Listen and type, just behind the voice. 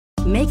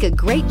Make a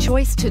great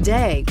choice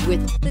today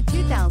with the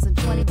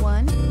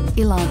 2021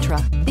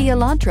 Elantra. The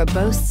Elantra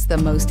boasts the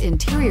most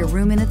interior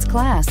room in its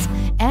class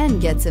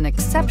and gets an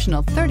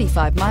exceptional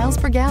 35 miles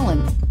per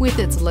gallon. With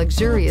its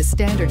luxurious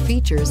standard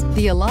features,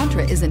 the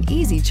Elantra is an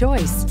easy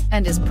choice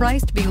and is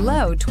priced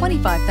below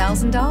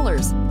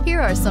 $25,000.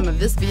 Here are some of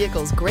this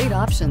vehicle's great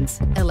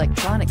options: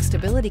 electronic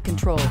stability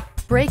control,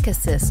 brake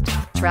assist,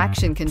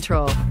 traction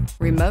control,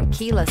 remote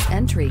keyless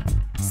entry,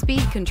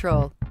 speed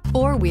control,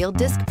 four-wheel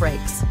disc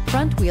brakes,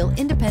 front-wheel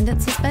independent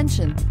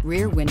suspension,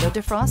 rear window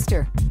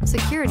defroster,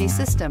 security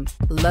system,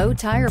 low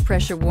tire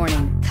pressure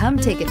warning. Come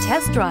take a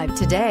test drive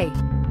today.